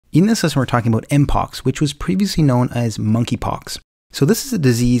In this lesson, we're talking about Mpox, which was previously known as Monkeypox. So this is a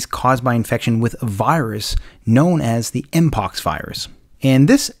disease caused by infection with a virus known as the Mpox virus. And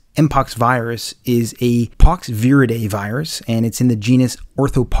this Mpox virus is a pox viridae virus, and it's in the genus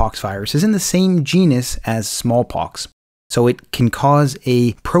orthopox virus. It's in the same genus as smallpox. So it can cause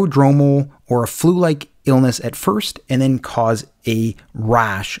a prodromal or a flu-like illness at first and then cause a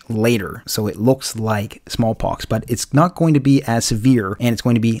rash later. So it looks like smallpox, but it's not going to be as severe and it's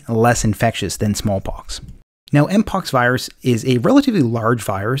going to be less infectious than smallpox. Now, Mpox virus is a relatively large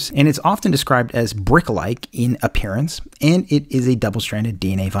virus, and it's often described as brick-like in appearance, and it is a double-stranded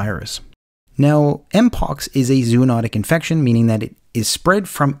DNA virus. Now, Mpox is a zoonotic infection, meaning that it is spread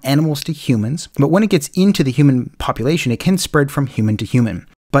from animals to humans, but when it gets into the human population, it can spread from human to human.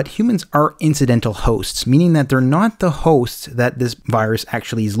 But humans are incidental hosts, meaning that they're not the hosts that this virus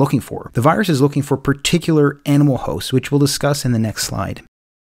actually is looking for. The virus is looking for particular animal hosts, which we'll discuss in the next slide.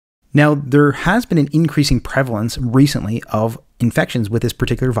 Now, there has been an increasing prevalence recently of infections with this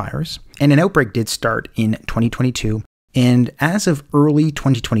particular virus, and an outbreak did start in 2022. And as of early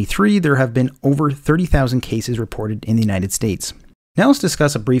 2023, there have been over 30,000 cases reported in the United States. Now let's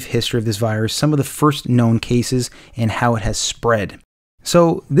discuss a brief history of this virus, some of the first known cases, and how it has spread.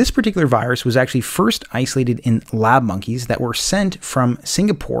 So this particular virus was actually first isolated in lab monkeys that were sent from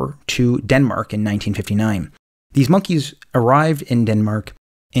Singapore to Denmark in 1959. These monkeys arrived in Denmark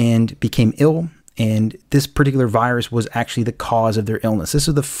and became ill, and this particular virus was actually the cause of their illness. This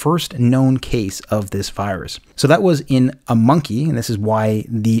is the first known case of this virus. So that was in a monkey, and this is why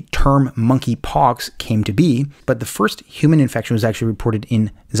the term monkeypox came to be, but the first human infection was actually reported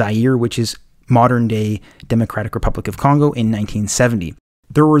in Zaire, which is modern-day Democratic Republic of Congo, in 1970.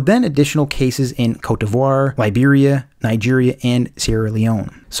 There were then additional cases in Côte d'Ivoire, Liberia, Nigeria, and Sierra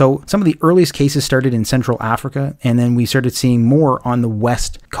Leone. So some of the earliest cases started in Central Africa, and then we started seeing more on the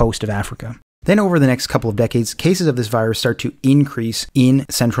west coast of Africa. Then over the next couple of decades, cases of this virus start to increase in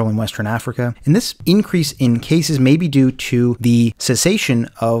Central and Western Africa. And this increase in cases may be due to the cessation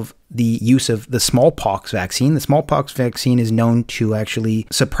of the use of the smallpox vaccine. The smallpox vaccine is known to actually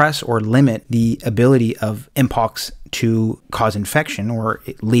suppress or limit the ability of Mpox to cause infection, or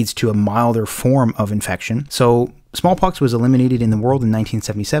it leads to a milder form of infection. So smallpox was eliminated in the world in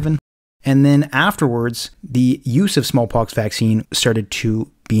 1977. And then afterwards, the use of smallpox vaccine started to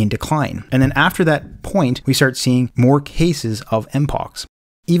be in decline. And then after that point, we start seeing more cases of Mpox.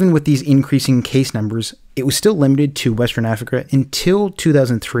 Even with these increasing case numbers, it was still limited to Western Africa until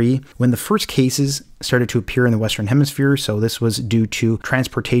 2003, when the first cases started to appear in the Western Hemisphere. So this was due to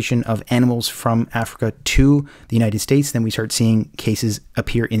transportation of animals from Africa to the United States. Then we start seeing cases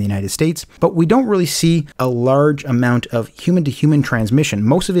appear in the United States. But we don't really see a large amount of human-to-human transmission.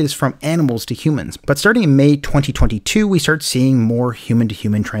 Most of it is from animals to humans. But starting in May 2022, we start seeing more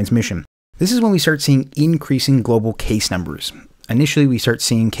human-to-human transmission. This is when we start seeing increasing global case numbers. Initially, we start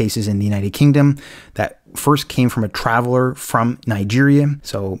seeing cases in the United Kingdom that first came from a traveler from Nigeria.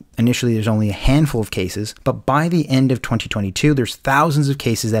 So initially, there's only a handful of cases. But by the end of 2022, there's thousands of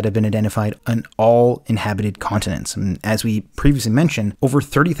cases that have been identified on all inhabited continents. And as we previously mentioned, over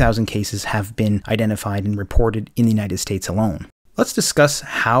 30,000 cases have been identified and reported in the United States alone. Let's discuss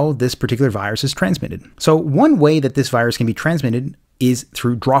how this particular virus is transmitted. So one way that this virus can be transmitted is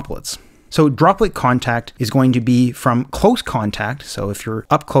through droplets. So droplet contact is going to be from close contact. So if you're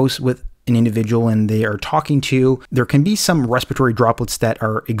up close with an individual and they are talking to you, there can be some respiratory droplets that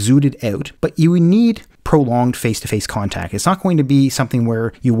are exuded out, but you need prolonged face-to-face contact. It's not going to be something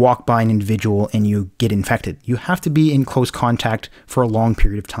where you walk by an individual and you get infected. You have to be in close contact for a long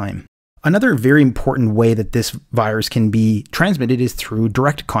period of time. Another very important way that this virus can be transmitted is through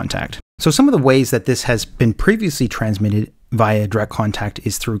direct contact. So some of the ways that this has been previously transmitted via direct contact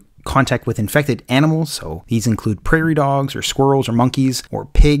is through contact with infected animals. So these include prairie dogs or squirrels or monkeys or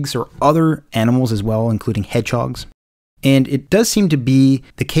pigs or other animals as well, including hedgehogs. And it does seem to be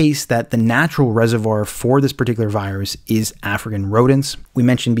the case that the natural reservoir for this particular virus is African rodents. We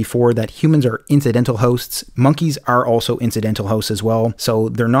mentioned before that humans are incidental hosts. Monkeys are also incidental hosts as well. So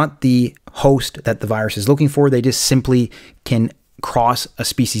they're not the host that the virus is looking for. They just simply can cross a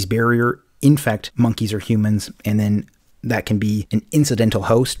species barrier, infect monkeys or humans, and then that can be an incidental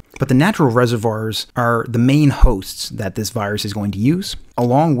host. But the natural reservoirs are the main hosts that this virus is going to use.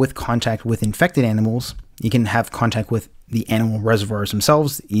 Along with contact with infected animals, you can have contact with the animal reservoirs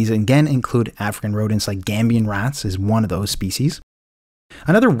themselves. These again include African rodents like Gambian rats is one of those species.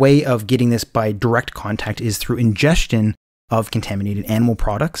 Another way of getting this by direct contact is through ingestion of contaminated animal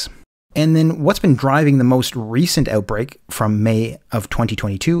products. And then what's been driving the most recent outbreak from May of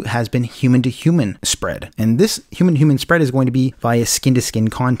 2022 has been human-to-human spread. And this human-to-human spread is going to be via skin-to-skin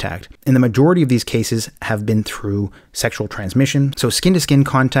contact. And the majority of these cases have been through sexual transmission. So skin-to-skin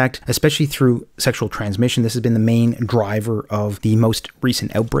contact, especially through sexual transmission, this has been the main driver of the most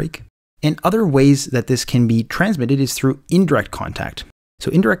recent outbreak. And other ways that this can be transmitted is through indirect contact. So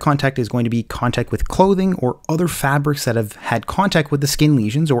indirect contact is going to be contact with clothing or other fabrics that have had contact with the skin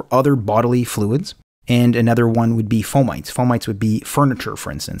lesions or other bodily fluids. And another one would be fomites. Fomites would be furniture,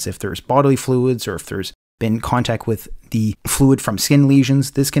 for instance. If there's bodily fluids or if there's been contact with the fluid from skin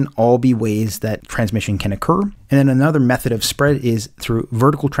lesions, this can all be ways that transmission can occur. And then another method of spread is through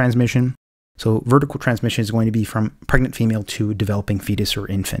vertical transmission. So vertical transmission is going to be from pregnant female to developing fetus or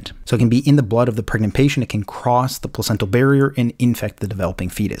infant. So it can be in the blood of the pregnant patient, it can cross the placental barrier and infect the developing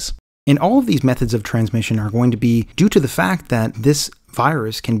fetus. And all of these methods of transmission are going to be due to the fact that this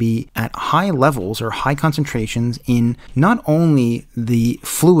virus can be at high levels or high concentrations in not only the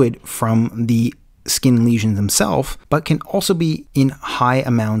fluid from the skin lesions themselves, but can also be in high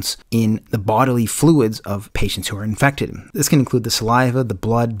amounts in the bodily fluids of patients who are infected. This can include the saliva, the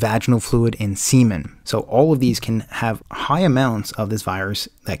blood, vaginal fluid, and semen. So all of these can have high amounts of this virus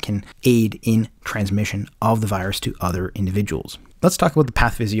that can aid in transmission of the virus to other individuals. Let's talk about the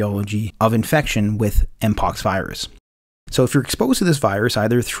pathophysiology of infection with Mpox virus. So if you're exposed to this virus,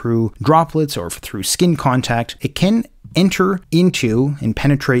 either through droplets or through skin contact, it can enter into and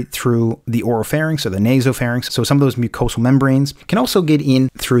penetrate through the oropharynx or the nasopharynx. So some of those mucosal membranes can also get in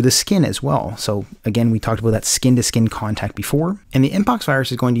through the skin as well. So again, we talked about that skin-to-skin contact before. And the Mpox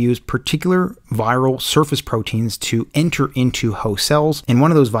virus is going to use particular viral surface proteins to enter into host cells. And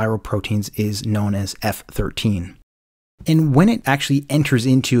one of those viral proteins is known as F13. And when it actually enters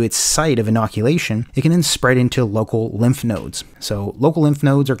into its site of inoculation, it can then spread into local lymph nodes. So local lymph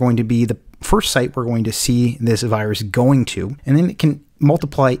nodes are going to be the first site we're going to see this virus going to, and then it can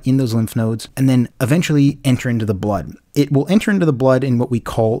multiply in those lymph nodes and then eventually enter into the blood. It will enter into the blood in what we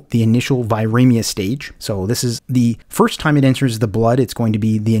call the initial viremia stage. So this is the first time it enters the blood, it's going to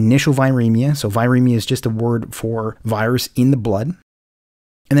be the initial viremia. So viremia is just a word for virus in the blood.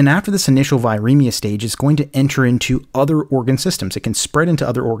 And then after this initial viremia stage, it's going to enter into other organ systems. It can spread into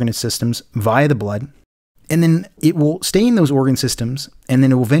other organ systems via the blood. And then it will stay in those organ systems, and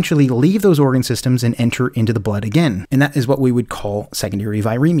then it will eventually leave those organ systems and enter into the blood again. And that is what we would call secondary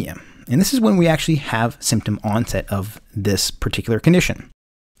viremia. And this is when we actually have symptom onset of this particular condition,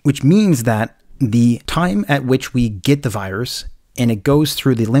 which means that the time at which we get the virus and it goes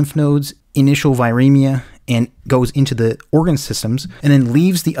through the lymph nodes, initial viremia, and goes into the organ systems, and then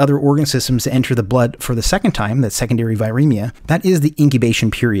leaves the other organ systems to enter the blood for the second time, that secondary viremia, that is the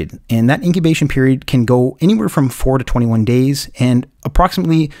incubation period. And that incubation period can go anywhere from 4 to 21 days, and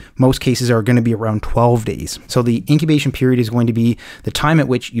approximately most cases are going to be around 12 days. So the incubation period is going to be the time at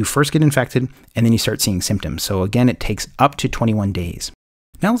which you first get infected, and then you start seeing symptoms. So again, it takes up to 21 days.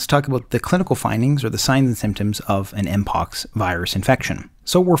 Now let's talk about the clinical findings or the signs and symptoms of an Mpox virus infection.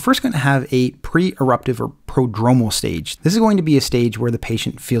 So we're first going to have a pre-eruptive or prodromal stage. This is going to be a stage where the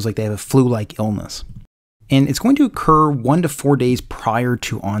patient feels like they have a flu-like illness. And it's going to occur 1 to 4 days prior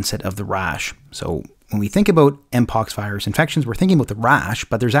to onset of the rash. So when we think about Mpox virus infections, we're thinking about the rash,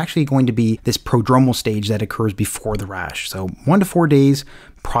 but there's actually going to be this prodromal stage that occurs before the rash. So 1 to 4 days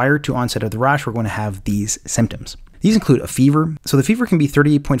prior to onset of the rash, we're going to have these symptoms. These include a fever. So the fever can be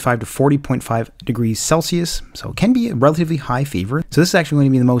 38.5 to 40.5 degrees Celsius. So it can be a relatively high fever. So this is actually going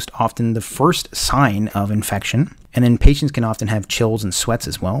to be the most often the first sign of infection. And then patients can often have chills and sweats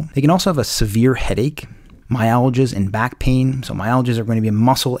as well. They can also have a severe headache, myalgias and back pain. So myalgias are going to be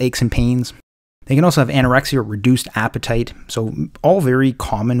muscle aches and pains. They can also have anorexia or reduced appetite, so all very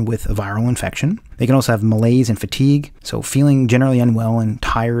common with a viral infection. They can also have malaise and fatigue, so feeling generally unwell and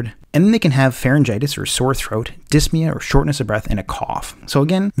tired. And then they can have pharyngitis or sore throat, dyspnea or shortness of breath, and a cough. So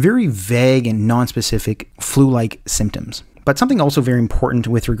again, very vague and nonspecific flu-like symptoms. But something also very important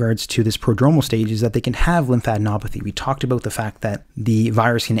with regards to this prodromal stage is that they can have lymphadenopathy. We talked about the fact that the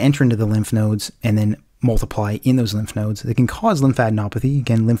virus can enter into the lymph nodes and then multiply in those lymph nodes. They can cause lymphadenopathy.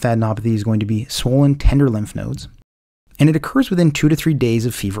 Again, lymphadenopathy is going to be swollen, tender lymph nodes. And it occurs within 2 to 3 days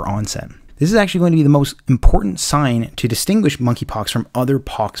of fever onset. This is actually going to be the most important sign to distinguish monkeypox from other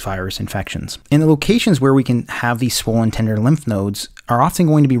pox virus infections. And the locations where we can have these swollen, tender lymph nodes are often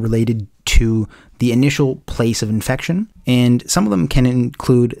going to be related to the initial place of infection, and some of them can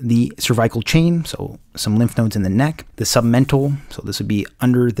include the cervical chain, so some lymph nodes in the neck, the submental, so this would be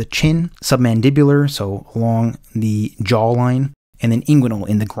under the chin, submandibular, so along the jawline, and then inguinal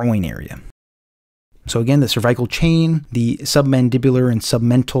in the groin area. So again, the cervical chain, the submandibular and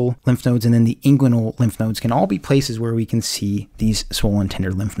submental lymph nodes, and then the inguinal lymph nodes can all be places where we can see these swollen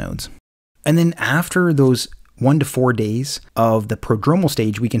tender lymph nodes. And then after those 1 to 4 days of the prodromal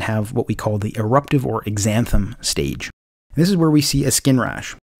stage, we can have what we call the eruptive or exanthem stage. This is where we see a skin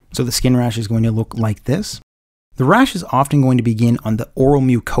rash. So the skin rash is going to look like this. The rash is often going to begin on the oral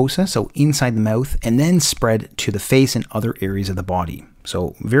mucosa, so inside the mouth, and then spread to the face and other areas of the body.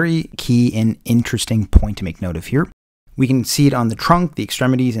 So very key and interesting point to make note of here. We can see it on the trunk, the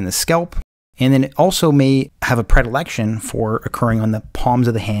extremities, and the scalp. And then it also may have a predilection for occurring on the palms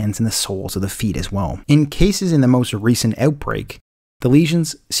of the hands and the soles of the feet as well. In cases in the most recent outbreak, the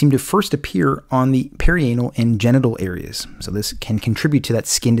lesions seem to first appear on the perianal and genital areas. So this can contribute to that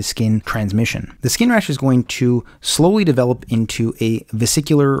skin-to-skin transmission. The skin rash is going to slowly develop into a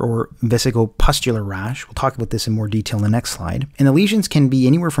vesicular or vesicopustular rash. We'll talk about this in more detail in the next slide. And the lesions can be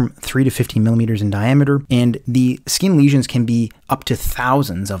anywhere from 3 to 15 millimeters in diameter, and the skin lesions can be up to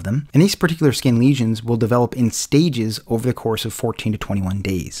thousands of them. And these particular skin lesions will develop in stages over the course of 14 to 21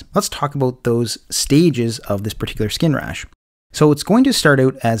 days. Let's talk about those stages of this particular skin rash. So it's going to start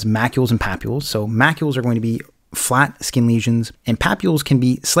out as macules and papules. So macules are going to be flat skin lesions, and papules can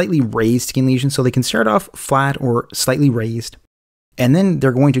be slightly raised skin lesions. So they can start off flat or slightly raised, and then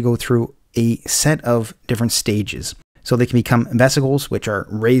they're going to go through a set of different stages. So they can become vesicles, which are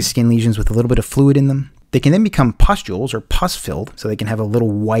raised skin lesions with a little bit of fluid in them. They can then become pustules or pus-filled, so they can have a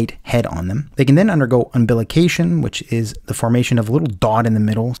little white head on them. They can then undergo umbilication, which is the formation of a little dot in the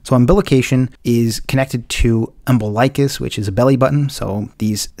middle. So umbilication is connected to umbilicus, which is a belly button. So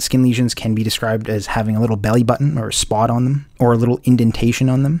these skin lesions can be described as having a little belly button or a spot on them, or a little indentation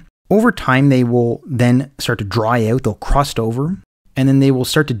on them. Over time, they will then start to dry out, they'll crust over, and then they will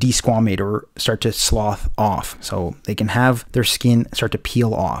start to desquamate or start to slough off. So they can have their skin start to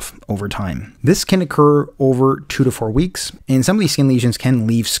peel off over time. This can occur over 2 to 4 weeks, and some of these skin lesions can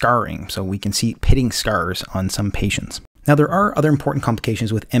leave scarring. So we can see pitting scars on some patients. Now, there are other important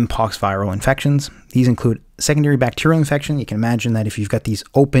complications with Mpox viral infections. These include secondary bacterial infection. You can imagine that if you've got these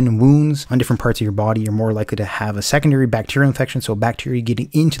open wounds on different parts of your body, you're more likely to have a secondary bacterial infection, so bacteria getting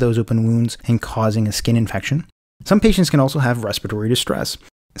into those open wounds and causing a skin infection. Some patients can also have respiratory distress.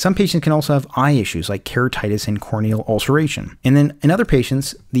 Some patients can also have eye issues like keratitis and corneal ulceration. And then in other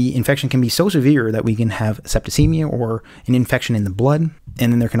patients, the infection can be so severe that we can have septicemia or an infection in the blood.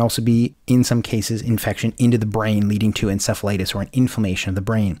 And then there can also be, in some cases, infection into the brain leading to encephalitis or an inflammation of the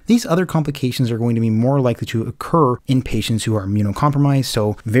brain. These other complications are going to be more likely to occur in patients who are immunocompromised.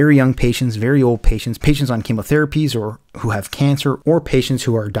 So very young patients, very old patients, patients on chemotherapies or who have cancer, or patients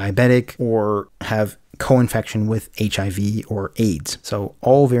who are diabetic or have co-infection with HIV or AIDS. So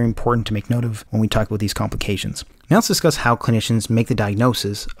all very important to make note of when we talk about these complications. Now let's discuss how clinicians make the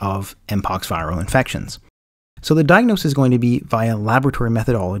diagnosis of Mpox viral infections. So the diagnosis is going to be via laboratory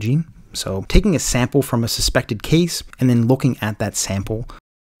methodology. So taking a sample from a suspected case and then looking at that sample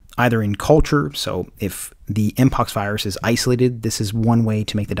either in culture. So if the Mpox virus is isolated, this is one way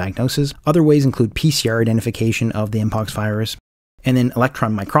to make the diagnosis. Other ways include PCR identification of the Mpox virus. And then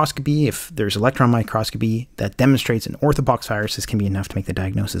electron microscopy. If there's electron microscopy that demonstrates an orthopox virus, this can be enough to make the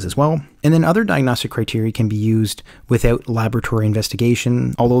diagnosis as well. And then other diagnostic criteria can be used without laboratory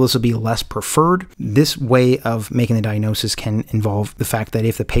investigation, although this will be less preferred. This way of making the diagnosis can involve the fact that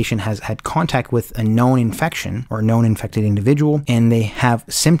if the patient has had contact with a known infection or a known infected individual, and they have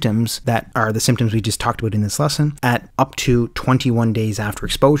symptoms that are the symptoms we just talked about in this lesson, at up to 21 days after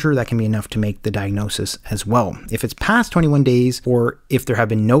exposure, that can be enough to make the diagnosis as well. If it's past 21 days, or if there have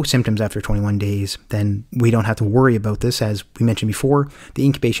been no symptoms after 21 days, then we don't have to worry about this. As we mentioned before, the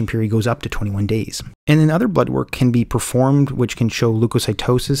incubation period goes up to 21 days. And then other blood work can be performed, which can show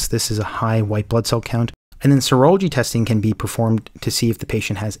leukocytosis. This is a high white blood cell count. And then serology testing can be performed to see if the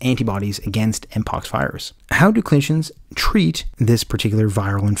patient has antibodies against Mpox virus. How do clinicians treat this particular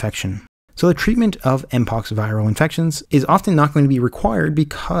viral infection? So the treatment of Mpox viral infections is often not going to be required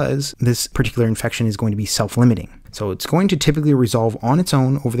because this particular infection is going to be self-limiting. So it's going to typically resolve on its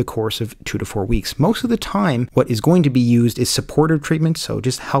own over the course of 2 to 4 weeks. Most of the time, what is going to be used is supportive treatment, so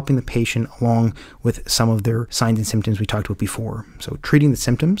just helping the patient along with some of their signs and symptoms we talked about before. So treating the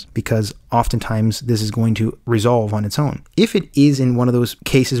symptoms, because oftentimes this is going to resolve on its own. If it is in one of those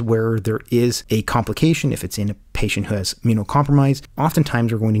cases where there is a complication, if it's in a patient who has immunocompromise,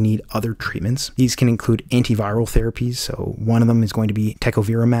 oftentimes we're going to need other treatments. These can include antiviral therapies. So one of them is going to be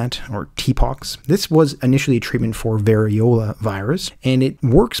tecovirimat or Tpox. This was initially a treatment for variola virus, and it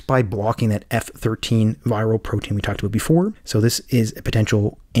works by blocking that F13 viral protein we talked about before. So this is a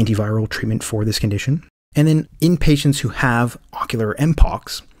potential antiviral treatment for this condition. And then in patients who have ocular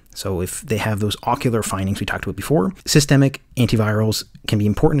Mpox, So if they have those ocular findings we talked about before, systemic antivirals can be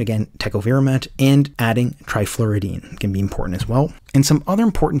important. Again, tecovirimat and adding trifluridine can be important as well. And some other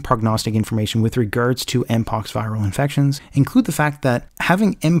important prognostic information with regards to Mpox viral infections include the fact that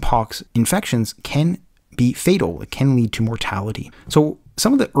having Mpox infections can be fatal. It can lead to mortality. So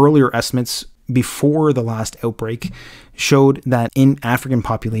some of the earlier estimates before the last outbreak showed that in African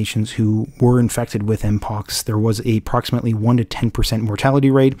populations who were infected with Mpox, there was a approximately 1 to 10% mortality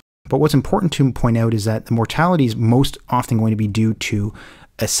rate. But what's important to point out is that the mortality is most often going to be due to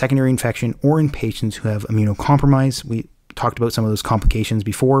a secondary infection or in patients who have immunocompromise. We talked about some of those complications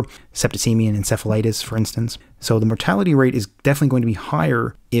before, septicemia and encephalitis, for instance. So the mortality rate is definitely going to be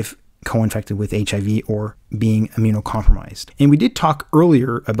higher if co-infected with HIV or being immunocompromised. And we did talk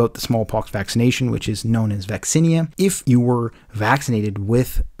earlier about the smallpox vaccination, which is known as vaccinia. If you were vaccinated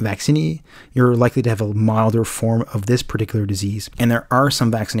with vaccinia, you're likely to have a milder form of this particular disease. And there are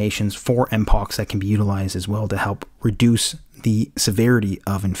some vaccinations for Mpox that can be utilized as well to help reduce the severity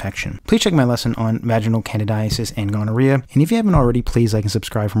of infection. Please check my lesson on vaginal candidiasis and gonorrhea. And if you haven't already, please like and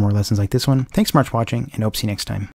subscribe for more lessons like this one. Thanks so much for watching, and I hope to see you next time.